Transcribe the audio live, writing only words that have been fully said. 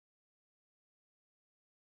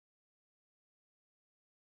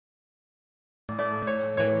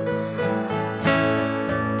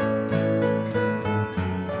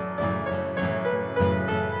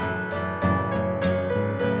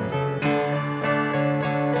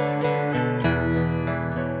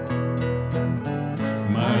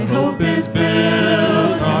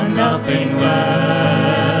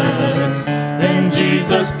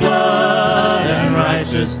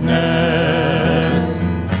righteousness.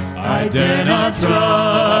 I dare not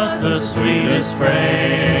trust the sweetest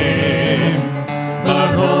frame,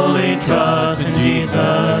 but wholly trust in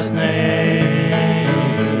Jesus'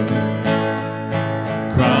 name.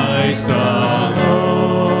 Christ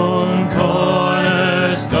alone, cornerstone,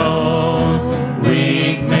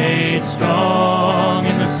 weak made strong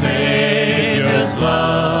in the Savior's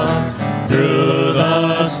love. Through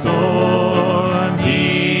the storm,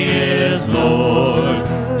 He is Lord,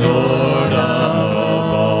 Lord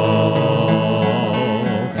of all.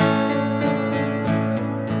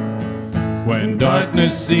 When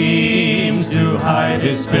darkness seems to hide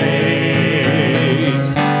His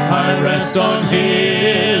face, I rest on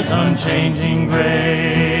His unchanging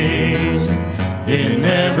grace. In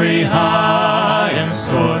every high and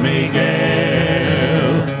stormy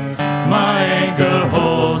gale, my anchor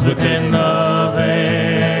holds within the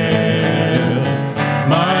veil.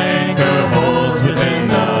 My anchor holds within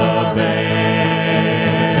the veil.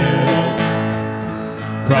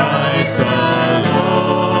 Christ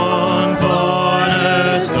alone,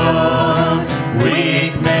 cornerstone,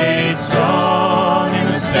 weak made strong in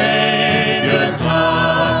the Savior's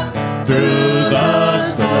love. Through the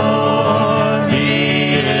storm,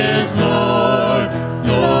 He is Lord,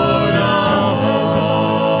 Lord of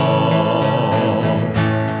all.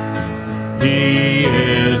 He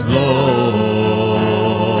is Lord,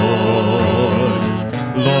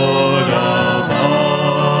 Lord of all.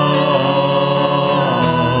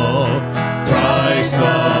 Christ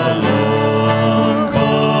alone,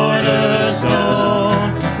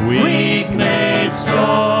 cornerstone, weak made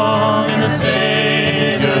strong in the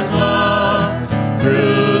Savior's love.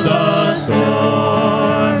 Through the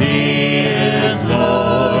storm, He is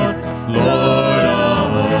Lord, Lord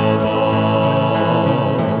of all.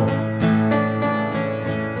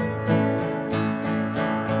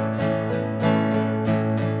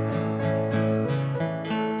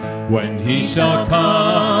 When He shall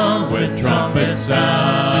come with trumpet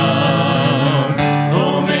sound,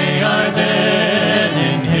 oh, may I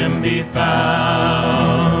then in Him be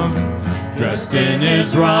found, dressed in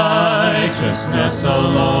His righteousness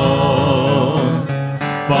alone,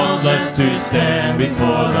 faultless to stand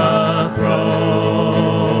before the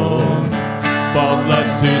throne,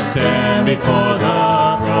 faultless to stand before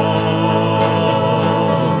the throne.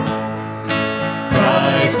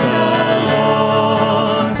 Christ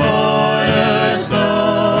alone,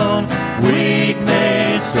 cornerstone, weak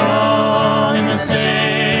made strong in the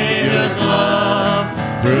Savior's love.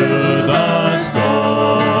 Through the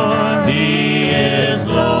storm, He is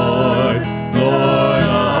Lord, Lord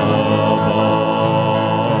of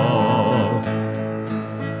all.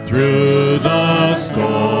 Through the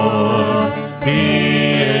storm,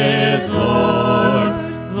 He is Lord,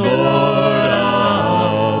 Lord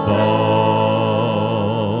of all.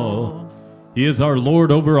 He is our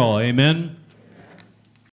Lord over all. Amen.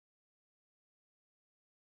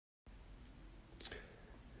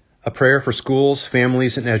 A prayer for schools,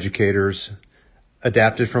 families, and educators,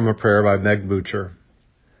 adapted from a prayer by Meg Butcher.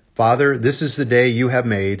 Father, this is the day you have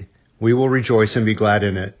made. We will rejoice and be glad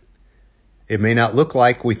in it. It may not look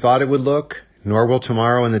like we thought it would look, nor will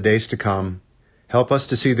tomorrow and the days to come. Help us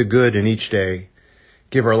to see the good in each day.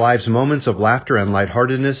 Give our lives moments of laughter and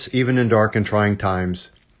lightheartedness, even in dark and trying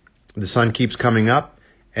times. The sun keeps coming up,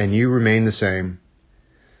 and you remain the same.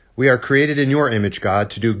 We are created in your image,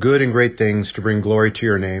 God, to do good and great things to bring glory to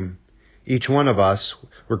your name. Each one of us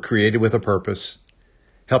were created with a purpose.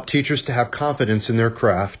 Help teachers to have confidence in their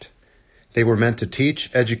craft. They were meant to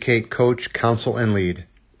teach, educate, coach, counsel, and lead.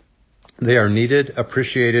 They are needed,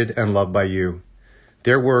 appreciated, and loved by you.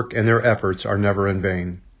 Their work and their efforts are never in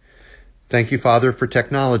vain. Thank you, Father, for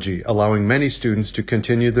technology, allowing many students to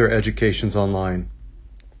continue their educations online.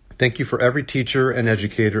 Thank you for every teacher and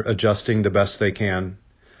educator adjusting the best they can.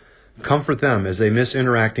 Comfort them as they miss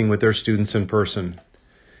interacting with their students in person.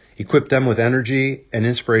 Equip them with energy and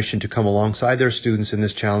inspiration to come alongside their students in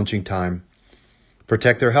this challenging time.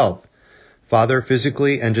 Protect their health, Father,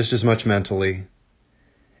 physically and just as much mentally.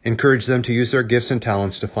 Encourage them to use their gifts and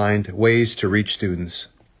talents to find ways to reach students.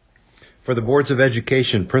 For the boards of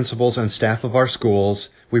education, principals, and staff of our schools,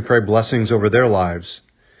 we pray blessings over their lives.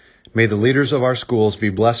 May the leaders of our schools be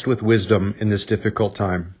blessed with wisdom in this difficult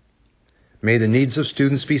time. May the needs of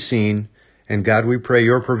students be seen, and God, we pray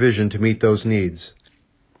your provision to meet those needs.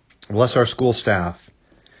 Bless our school staff.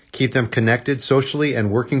 Keep them connected socially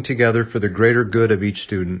and working together for the greater good of each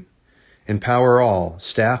student. Empower all,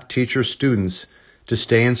 staff, teachers, students, to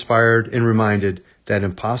stay inspired and reminded that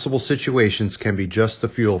impossible situations can be just the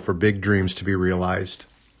fuel for big dreams to be realized.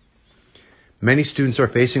 Many students are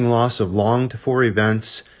facing loss of longed-for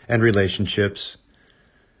events and relationships.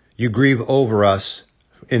 You grieve over us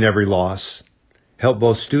in every loss. Help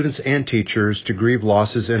both students and teachers to grieve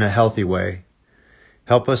losses in a healthy way.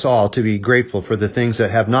 Help us all to be grateful for the things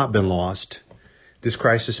that have not been lost. This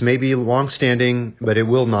crisis may be long-standing, but it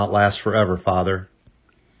will not last forever, Father.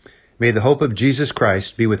 May the hope of Jesus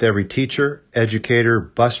Christ be with every teacher, educator,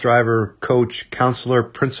 bus driver, coach, counselor,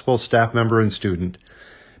 principal, staff member, and student,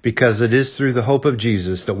 because it is through the hope of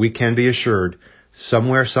Jesus that we can be assured,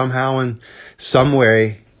 somewhere, somehow, in some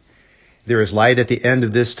way, there is light at the end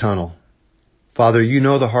of this tunnel. Father, you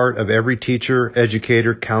know the heart of every teacher,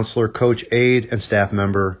 educator, counselor, coach, aide, and staff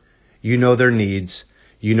member. You know their needs.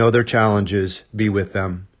 You know their challenges. Be with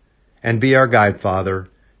them. And be our guide, Father.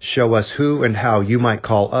 Show us who and how you might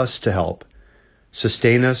call us to help.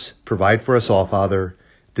 Sustain us. Provide for us all, Father.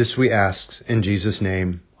 This we ask in Jesus'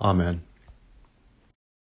 name. Amen.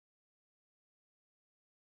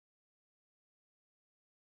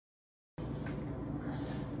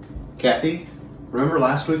 Kathy, remember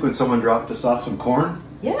last week when someone dropped us off some corn?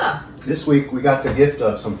 Yeah. This week we got the gift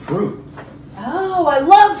of some fruit. Oh, I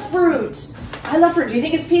love fruit. I love fruit. Do you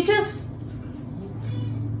think it's peaches?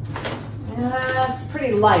 It's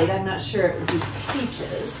pretty light. I'm not sure it would be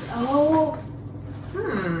peaches. Oh,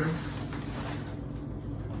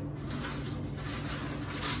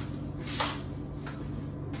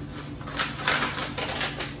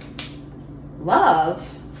 Love.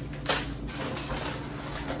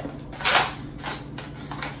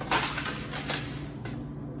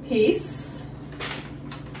 Peace.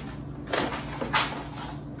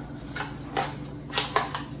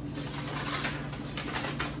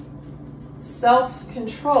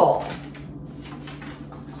 Self-control.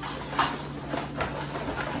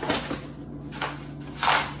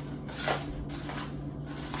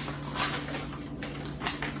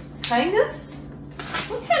 Kindness?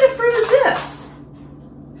 What kind of fruit is this?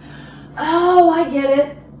 Oh, I get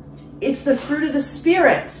it. It's the fruit of the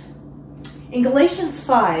Spirit. In Galatians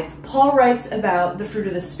 5, Paul writes about the fruit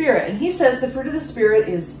of the Spirit, and he says the fruit of the Spirit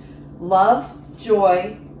is love,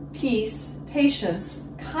 joy, peace, patience,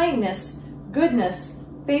 kindness, goodness,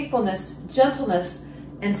 faithfulness, gentleness,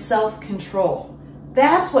 and self-control.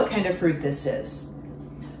 That's what kind of fruit this is.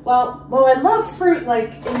 Well, I love fruit,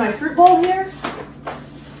 like in my fruit bowl here.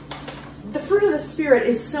 The fruit of the Spirit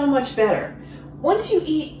is so much better. Once you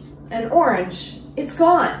eat an orange, it's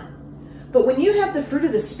gone. But when you have the fruit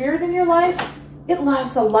of the Spirit in your life, it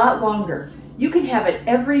lasts a lot longer. You can have it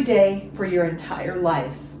every day for your entire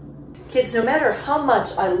life. Kids, no matter how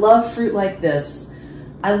much I love fruit like this,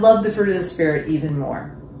 I love the fruit of the Spirit even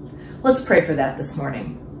more. Let's pray for that this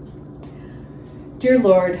morning. Dear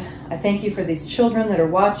Lord, I thank you for these children that are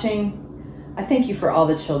watching. I thank you for all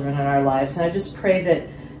the children in our lives, and I just pray that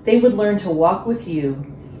they would learn to walk with you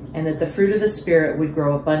and that the fruit of the Spirit would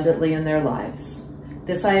grow abundantly in their lives.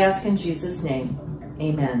 This I ask in Jesus' name.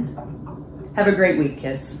 Amen. Have a great week,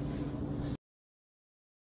 kids.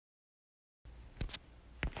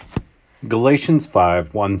 Galatians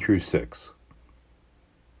 5, 1 through 6.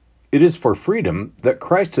 It is for freedom that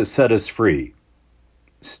Christ has set us free.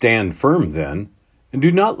 Stand firm, then, and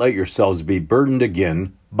do not let yourselves be burdened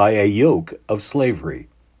again by a yoke of slavery.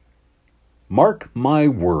 Mark my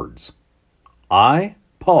words. I,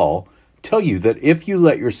 Paul, tell you that if you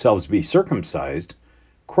let yourselves be circumcised,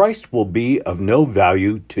 Christ will be of no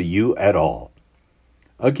value to you at all.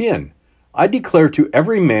 Again, I declare to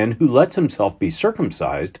every man who lets himself be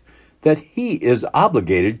circumcised that he is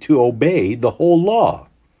obligated to obey the whole law.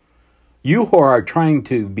 You who are trying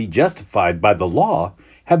to be justified by the law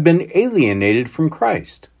have been alienated from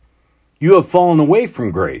Christ. You have fallen away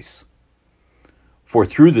from grace. For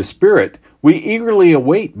through the Spirit we eagerly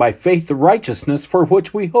await by faith the righteousness for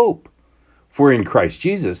which we hope. For in Christ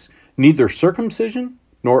Jesus neither circumcision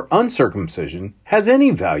nor uncircumcision has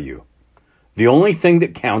any value. The only thing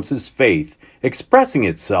that counts is faith, expressing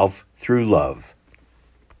itself through love.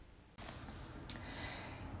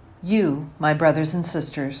 You, my brothers and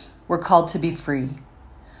sisters, were called to be free.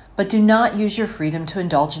 But do not use your freedom to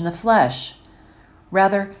indulge in the flesh.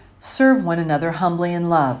 Rather, serve one another humbly in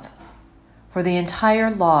love. For the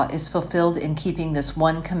entire law is fulfilled in keeping this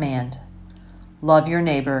one command: love your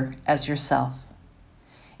neighbor as yourself.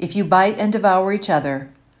 If you bite and devour each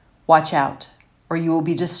other, watch out, or you will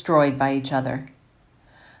be destroyed by each other.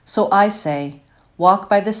 So I say, walk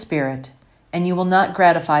by the Spirit, and you will not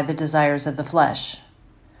gratify the desires of the flesh.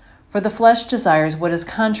 For the flesh desires what is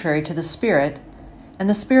contrary to the Spirit, and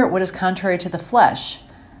the Spirit what is contrary to the flesh.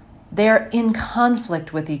 They are in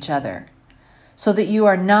conflict with each other, so that you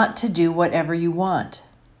are not to do whatever you want.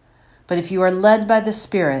 But if you are led by the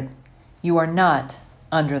Spirit, you are not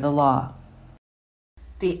under the law.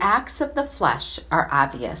 The acts of the flesh are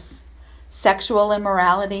obvious: sexual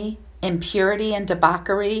immorality, impurity and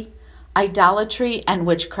debauchery, idolatry and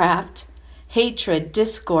witchcraft, hatred,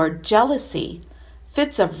 discord, jealousy,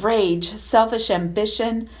 fits of rage, selfish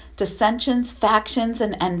ambition, dissensions, factions,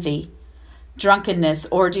 and envy, drunkenness,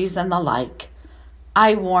 orgies, and the like.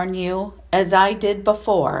 I warn you, as I did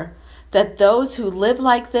before, that those who live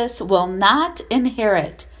like this will not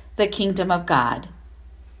inherit the kingdom of God.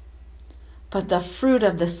 But the fruit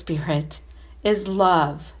of the Spirit is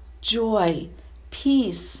love, joy,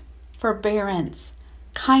 peace, forbearance,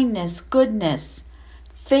 kindness, goodness,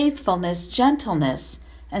 faithfulness, gentleness,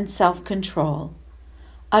 and self-control.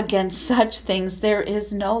 Against such things there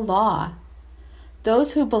is no law.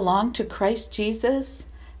 Those who belong to Christ Jesus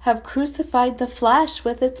have crucified the flesh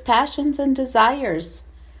with its passions and desires.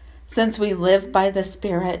 Since we live by the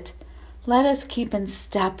Spirit, let us keep in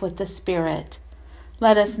step with the Spirit.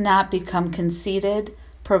 Let us not become conceited,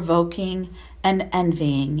 provoking, and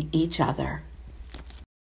envying each other.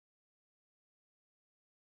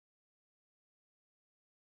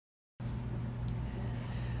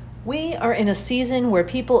 We are in a season where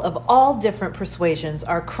people of all different persuasions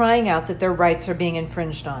are crying out that their rights are being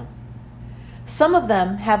infringed on. Some of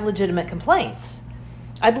them have legitimate complaints.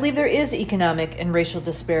 I believe there is economic and racial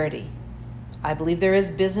disparity. I believe there is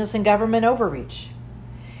business and government overreach.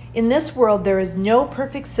 In this world, there is no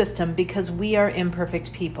perfect system because we are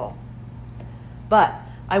imperfect people. But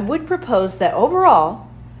I would propose that overall,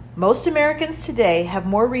 most Americans today have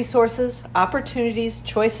more resources, opportunities,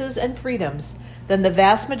 choices, and freedoms than the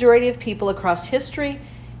vast majority of people across history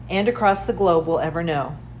and across the globe will ever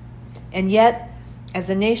know. And yet, as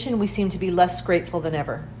a nation, we seem to be less grateful than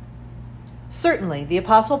ever. Certainly, the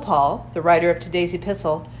Apostle Paul, the writer of today's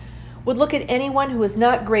epistle, would look at anyone who is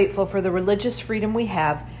not grateful for the religious freedom we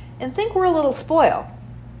have and think we're a little spoiled.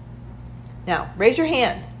 Now, raise your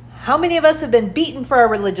hand. How many of us have been beaten for our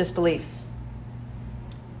religious beliefs?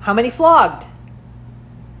 How many flogged?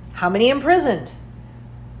 How many imprisoned?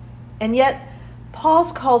 And yet,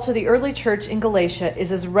 Paul's call to the early church in Galatia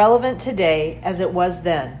is as relevant today as it was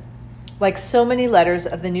then, like so many letters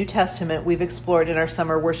of the New Testament we've explored in our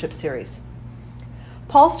summer worship series.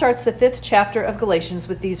 Paul starts the 5th chapter of Galatians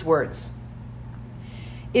with these words: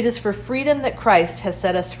 "It is for freedom that Christ has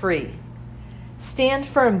set us free. Stand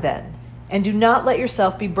firm then, and do not let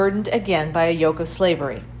yourself be burdened again by a yoke of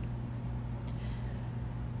slavery."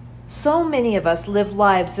 So many of us live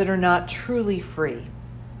lives that are not truly free.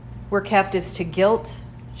 We're captives to guilt,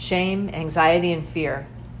 shame, anxiety, and fear.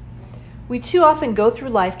 We too often go through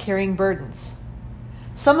life carrying burdens.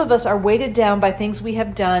 Some of us are weighted down by things we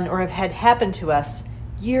have done or have had happen to us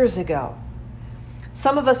years ago.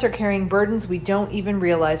 Some of us are carrying burdens we don't even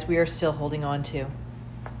realize we are still holding on to.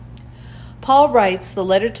 Paul writes the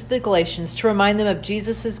letter to the Galatians to remind them of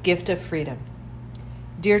Jesus' gift of freedom.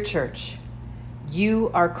 Dear church,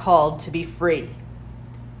 you are called to be free.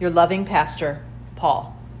 Your loving pastor,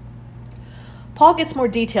 Paul. Paul gets more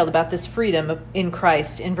detailed about this freedom in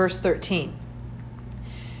Christ in verse 13.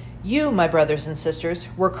 You, my brothers and sisters,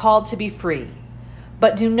 were called to be free,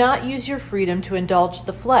 but do not use your freedom to indulge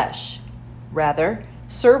the flesh. Rather,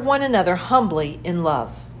 serve one another humbly in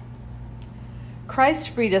love. Christ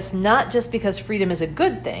freed us not just because freedom is a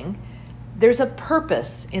good thing. There's a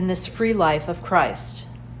purpose in this free life of Christ.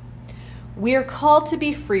 We are called to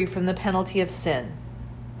be free from the penalty of sin.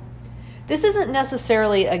 This isn't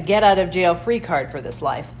necessarily a get-out-of-jail-free card for this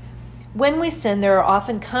life. When we sin, there are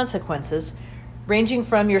often consequences, ranging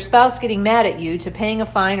from your spouse getting mad at you to paying a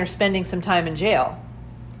fine or spending some time in jail.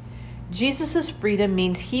 Jesus' freedom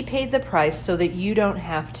means he paid the price so that you don't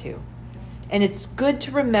have to. And it's good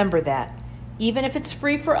to remember that, even if it's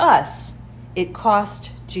free for us, it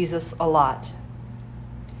cost Jesus a lot.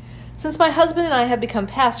 Since my husband and I have become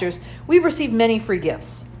pastors, we've received many free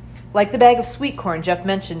gifts, like the bag of sweet corn Jeff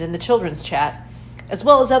mentioned in the children's chat, as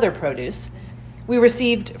well as other produce. We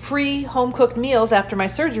received free home-cooked meals after my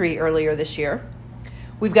surgery earlier this year.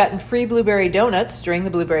 We've gotten free blueberry donuts during the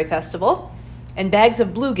Blueberry Festival, and bags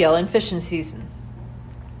of bluegill in fishing season.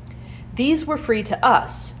 These were free to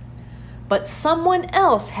us, but someone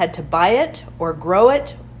else had to buy it or grow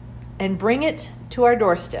it and bring it to our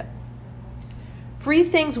doorstep. Free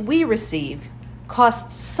things we receive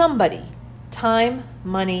cost somebody time,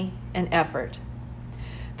 money, and effort.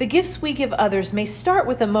 The gifts we give others may start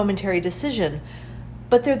with a momentary decision,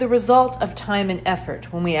 but they're the result of time and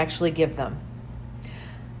effort when we actually give them.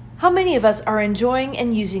 How many of us are enjoying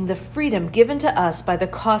and using the freedom given to us by the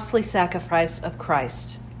costly sacrifice of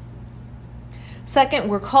Christ? Second,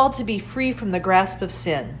 we're called to be free from the grasp of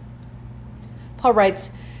sin. Paul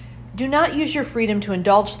writes, Do not use your freedom to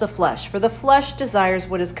indulge the flesh, for the flesh desires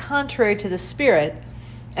what is contrary to the Spirit,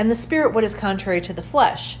 and the Spirit what is contrary to the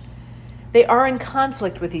flesh. They are in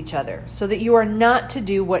conflict with each other, so that you are not to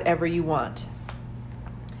do whatever you want.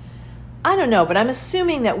 I don't know, but I'm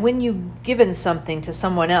assuming that when you've given something to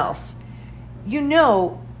someone else, you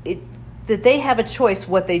know that they have a choice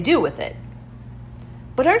what they do with it.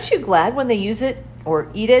 But aren't you glad when they use it, or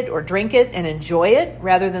eat it, or drink it, and enjoy it,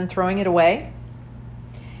 rather than throwing it away?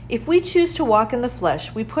 If we choose to walk in the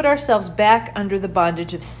flesh, we put ourselves back under the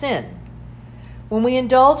bondage of sin. When we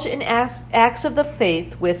indulge in acts of the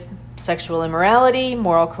faith with sexual immorality,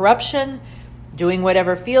 moral corruption, doing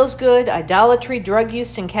whatever feels good, idolatry, drug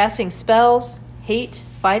use and casting spells, hate,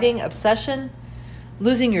 fighting, obsession,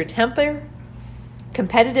 losing your temper,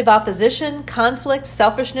 competitive opposition, conflict,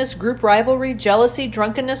 selfishness, group rivalry, jealousy,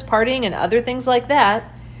 drunkenness, partying, and other things like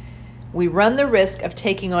that, we run the risk of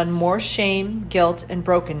taking on more shame, guilt, and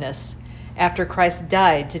brokenness after Christ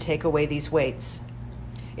died to take away these weights.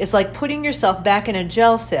 It's like putting yourself back in a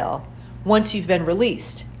jail cell once you've been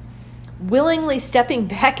released, willingly stepping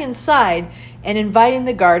back inside and inviting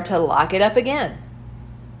the guard to lock it up again.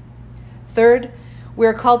 Third, we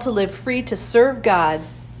are called to live free to serve God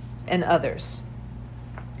and others.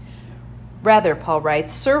 Rather, Paul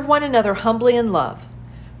writes, serve one another humbly in love.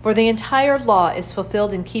 For the entire law is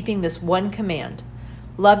fulfilled in keeping this one command: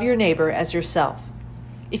 love your neighbor as yourself.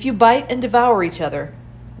 If you bite and devour each other,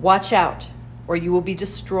 watch out, or you will be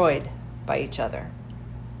destroyed by each other.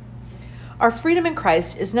 Our freedom in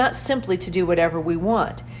Christ is not simply to do whatever we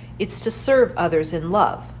want, it's to serve others in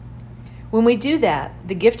love. When we do that,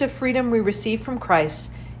 the gift of freedom we receive from Christ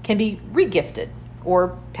can be regifted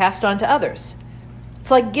or passed on to others. It's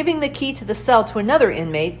like giving the key to the cell to another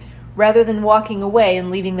inmate rather than walking away and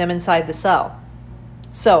leaving them inside the cell.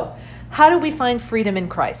 So, how do we find freedom in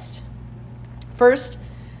Christ? First,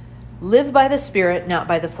 live by the Spirit, not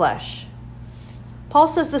by the flesh. Paul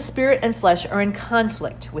says the Spirit and flesh are in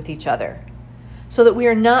conflict with each other, so that we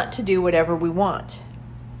are not to do whatever we want.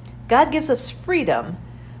 God gives us freedom,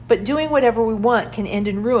 but doing whatever we want can end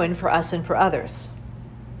in ruin for us and for others.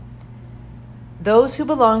 Those who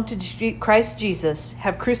belong to Christ Jesus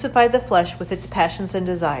have crucified the flesh with its passions and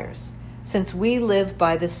desires, since we live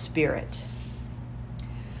by the Spirit.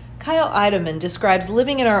 Kyle Idleman describes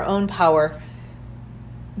living in our own power,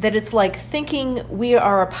 that it's like thinking we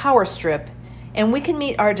are a power strip and we can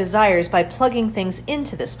meet our desires by plugging things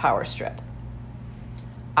into this power strip.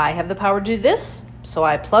 I have the power to do this, so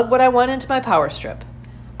I plug what I want into my power strip.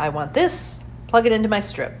 I want this, plug it into my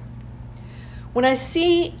strip. When I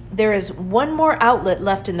see there is one more outlet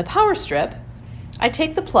left in the power strip, I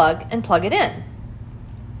take the plug and plug it in,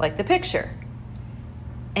 like the picture,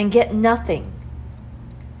 and get nothing,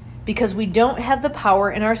 because we don't have the power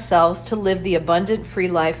in ourselves to live the abundant free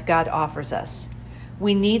life God offers us.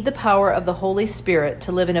 We need the power of the Holy Spirit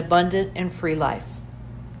to live an abundant and free life.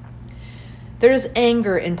 There is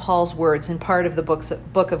anger in Paul's words in part of the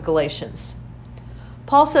book of Galatians.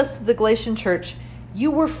 Paul says to the Galatian church, you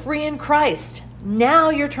were free in Christ. Now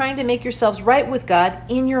you're trying to make yourselves right with God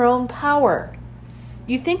in your own power.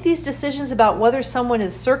 You think these decisions about whether someone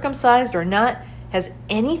is circumcised or not has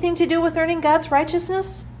anything to do with earning God's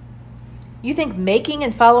righteousness? You think making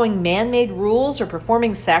and following man-made rules or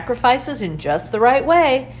performing sacrifices in just the right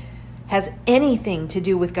way has anything to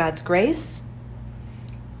do with God's grace?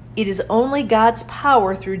 It is only God's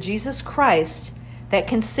power through Jesus Christ that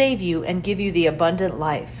can save you and give you the abundant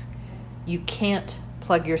life. You can't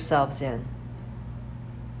plug yourselves in.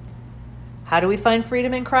 How do we find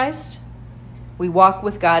freedom in Christ? We walk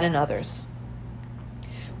with God and others.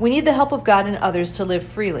 We need the help of God and others to live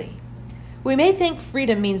freely. We may think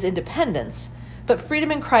freedom means independence, but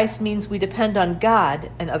freedom in Christ means we depend on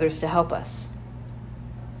God and others to help us.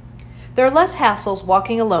 There are less hassles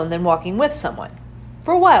walking alone than walking with someone,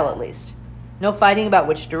 for a while at least. No fighting about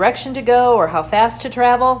which direction to go or how fast to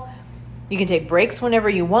travel. You can take breaks whenever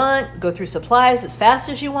you want, go through supplies as fast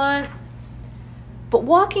as you want. But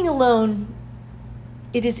walking alone,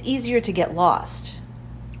 it is easier to get lost.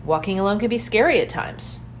 Walking alone can be scary at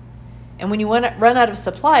times. And when you run out of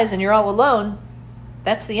supplies and you're all alone,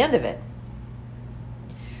 that's the end of it.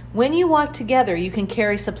 When you walk together, you can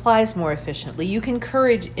carry supplies more efficiently. You can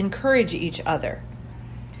encourage each other.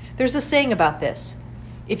 There's a saying about this.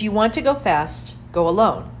 If you want to go fast, go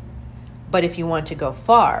alone. But if you want to go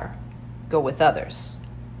far, go with others.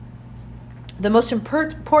 The most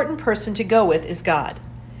important person to go with is God.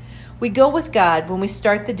 We go with God when we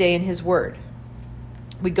start the day in His Word.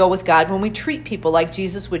 We go with God when we treat people like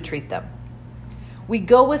Jesus would treat them. We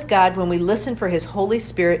go with God when we listen for His Holy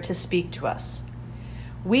Spirit to speak to us.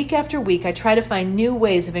 Week after week, I try to find new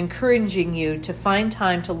ways of encouraging you to find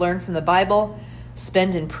time to learn from the Bible,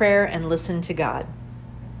 spend in prayer, and listen to God.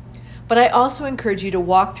 But I also encourage you to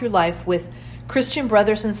walk through life with Christian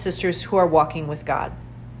brothers and sisters who are walking with God.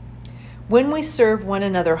 When we serve one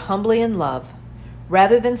another humbly in love,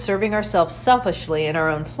 rather than serving ourselves selfishly in our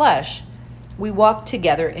own flesh, we walk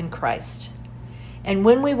together in Christ. And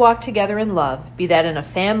when we walk together in love, be that in a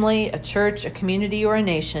family, a church, a community, or a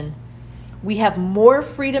nation, we have more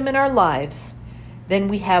freedom in our lives than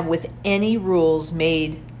we have with any rules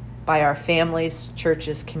made by our families,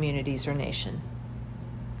 churches, communities, or nation.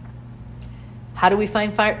 How do we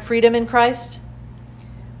find freedom in Christ?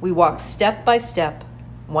 We walk step by step,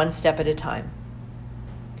 one step at a time.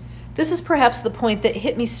 This is perhaps the point that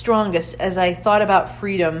hit me strongest as I thought about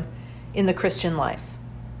freedom in the Christian life.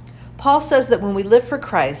 Paul says that when we live for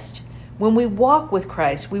Christ, when we walk with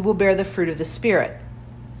Christ, we will bear the fruit of the Spirit.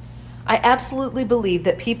 I absolutely believe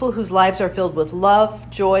that people whose lives are filled with love,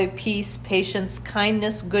 joy, peace, patience,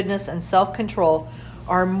 kindness, goodness, and self-control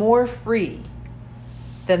are more free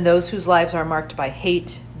than those whose lives are marked by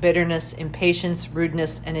hate, bitterness, impatience,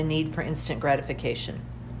 rudeness, and a need for instant gratification.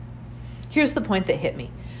 Here's the point that hit me.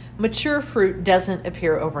 Mature fruit doesn't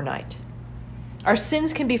appear overnight. Our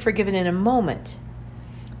sins can be forgiven in a moment,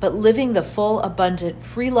 but living the full, abundant,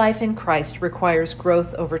 free life in Christ requires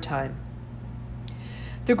growth over time.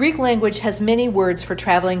 The Greek language has many words for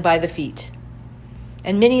traveling by the feet,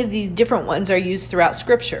 and many of these different ones are used throughout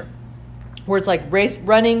Scripture. Words like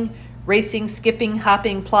running, racing, skipping,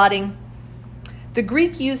 hopping, plodding. The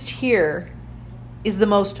Greek used here is the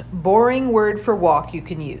most boring word for walk you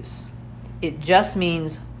can use. It just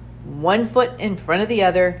means one foot in front of the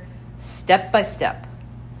other, step by step.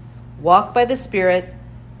 Walk by the Spirit,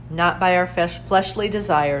 not by our fleshly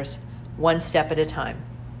desires, one step at a time.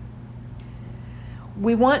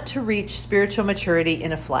 We want to reach spiritual maturity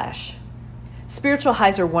in a flash. Spiritual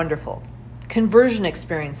highs are wonderful. Conversion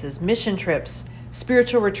experiences, mission trips,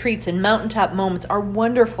 spiritual retreats, and mountaintop moments are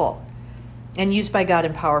wonderful and used by God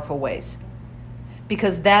in powerful ways.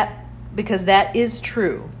 Because that is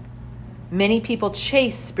true, many people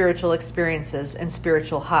chase spiritual experiences and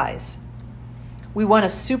spiritual highs. We want a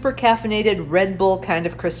super caffeinated Red Bull kind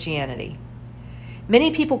of Christianity.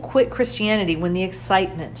 Many people quit Christianity when the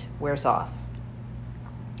excitement wears off.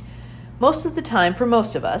 Most of the time, for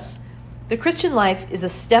most of us, the Christian life is a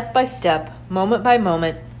step-by-step,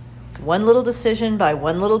 moment-by-moment, one little decision by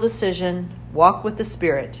one little decision, walk with the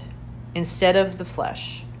Spirit instead of the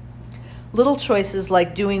flesh. Little choices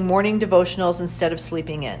like doing morning devotionals instead of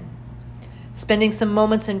sleeping in, spending some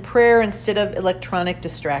moments in prayer instead of electronic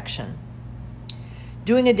distraction,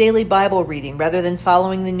 doing a daily Bible reading rather than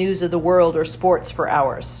following the news of the world or sports for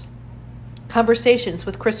hours, conversations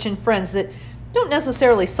with Christian friends that don't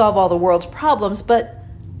necessarily solve all the world's problems, but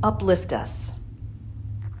uplift us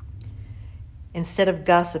instead of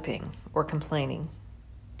gossiping or complaining.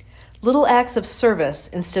 Little acts of service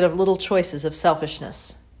instead of little choices of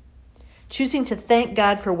selfishness. Choosing to thank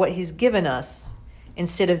God for what He's given us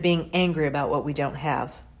instead of being angry about what we don't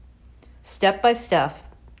have. Step by step,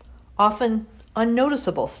 often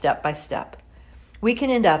unnoticeable step by step, we can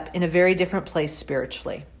end up in a very different place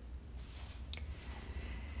spiritually.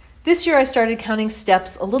 This year I started counting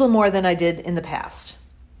steps a little more than I did in the past.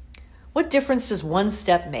 What difference does one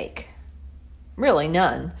step make? Really,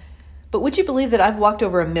 none. But would you believe that I've walked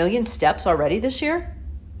over 1 million steps already this year?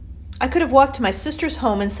 I could have walked to my sister's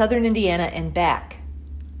home in southern Indiana and back.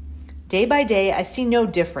 Day by day, I see no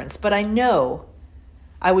difference, but I know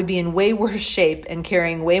I would be in way worse shape and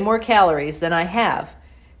carrying way more calories than I have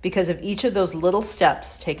because of each of those little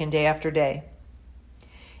steps taken day after day.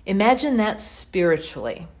 Imagine that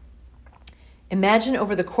spiritually. Imagine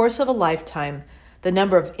over the course of a lifetime the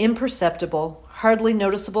number of imperceptible, hardly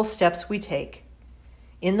noticeable steps we take,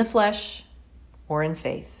 in the flesh or in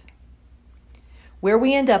faith. Where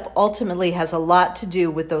we end up ultimately has a lot to do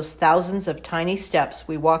with those thousands of tiny steps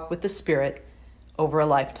we walk with the Spirit over a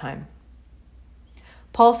lifetime.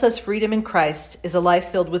 Paul says freedom in Christ is a life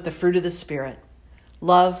filled with the fruit of the Spirit: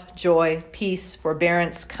 love, joy, peace,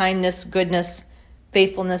 forbearance, kindness, goodness,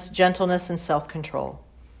 faithfulness, gentleness, and self-control.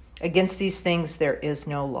 Against these things there is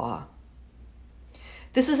no law.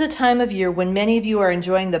 This is a time of year when many of you are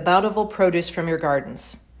enjoying the bountiful produce from your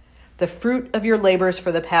gardens, the fruit of your labors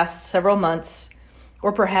for the past several months,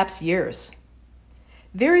 or perhaps years.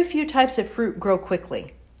 Very few types of fruit grow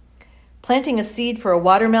quickly. Planting a seed for a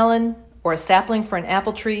watermelon or a sapling for an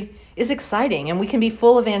apple tree is exciting, and we can be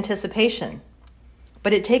full of anticipation.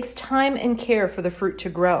 But it takes time and care for the fruit to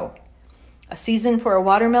grow. A season for a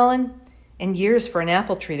watermelon, and years for an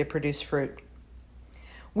apple tree to produce fruit.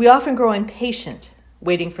 We often grow impatient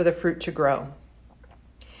waiting for the fruit to grow.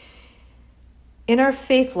 In our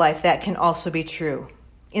faith life, that can also be true.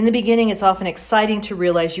 In the beginning, it's often exciting to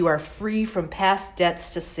realize you are free from past debts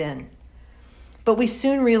to sin. But we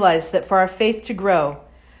soon realize that for our faith to grow,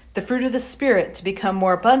 the fruit of the Spirit to become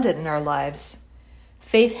more abundant in our lives,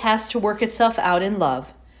 faith has to work itself out in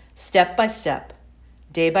love, step by step,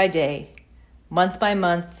 day by day, month by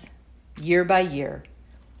month, year by year,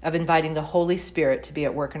 of inviting the Holy Spirit to be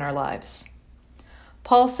at work in our lives.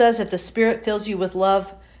 Paul says if the Spirit fills you with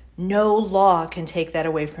love, no law can take that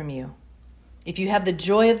away from you. If you have the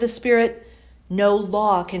joy of the Spirit, no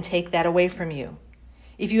law can take that away from you.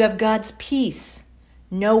 If you have God's peace,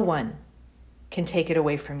 no one can take it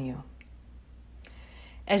away from you.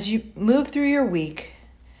 As you move through your week,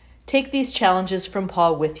 take these challenges from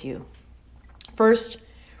Paul with you. First,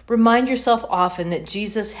 remind yourself often that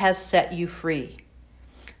Jesus has set you free.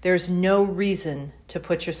 There's no reason to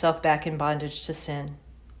put yourself back in bondage to sin.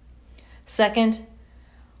 Second,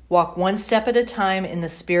 walk one step at a time in the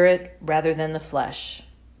Spirit rather than the flesh.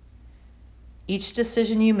 Each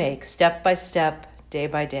decision you make, step by step, day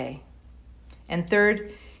by day. And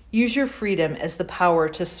third, use your freedom as the power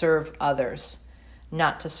to serve others,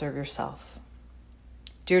 not to serve yourself.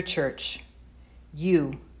 Dear church,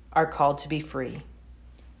 you are called to be free.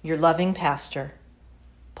 Your loving pastor,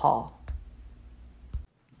 Paul.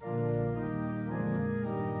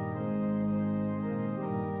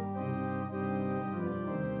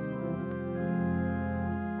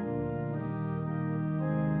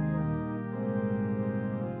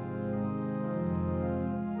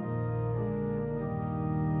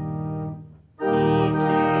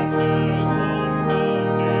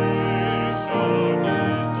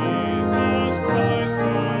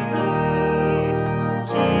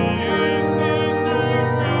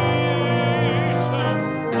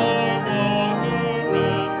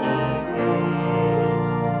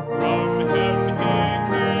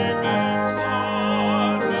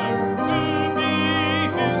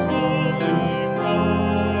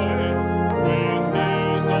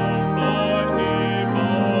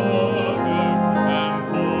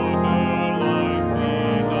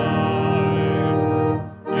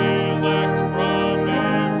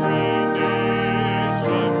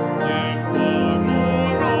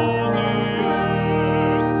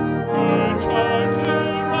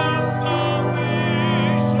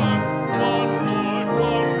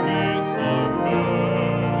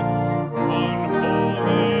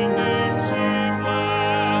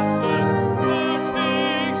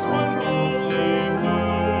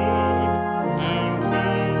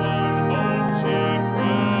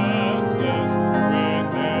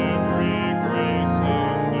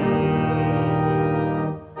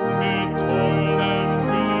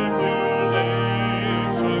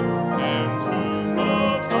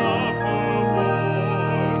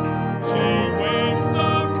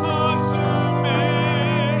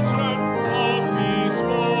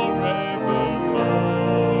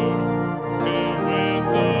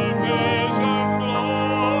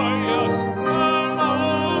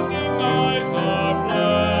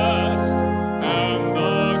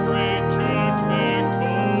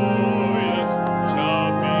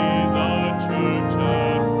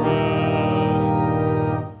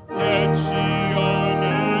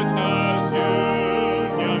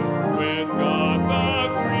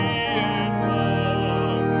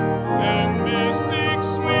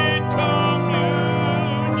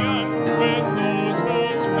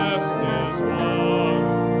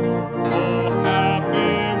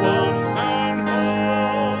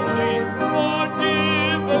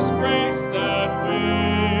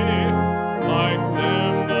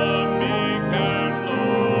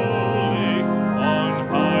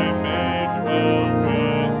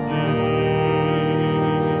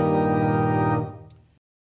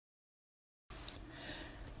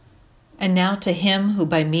 And now to him who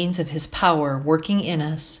by means of his power working in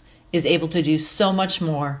us is able to do so much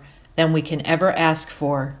more than we can ever ask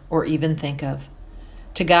for or even think of.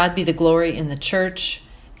 To God be the glory in the church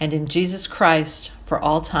and in Jesus Christ for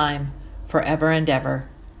all time, forever and ever.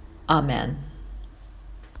 Amen.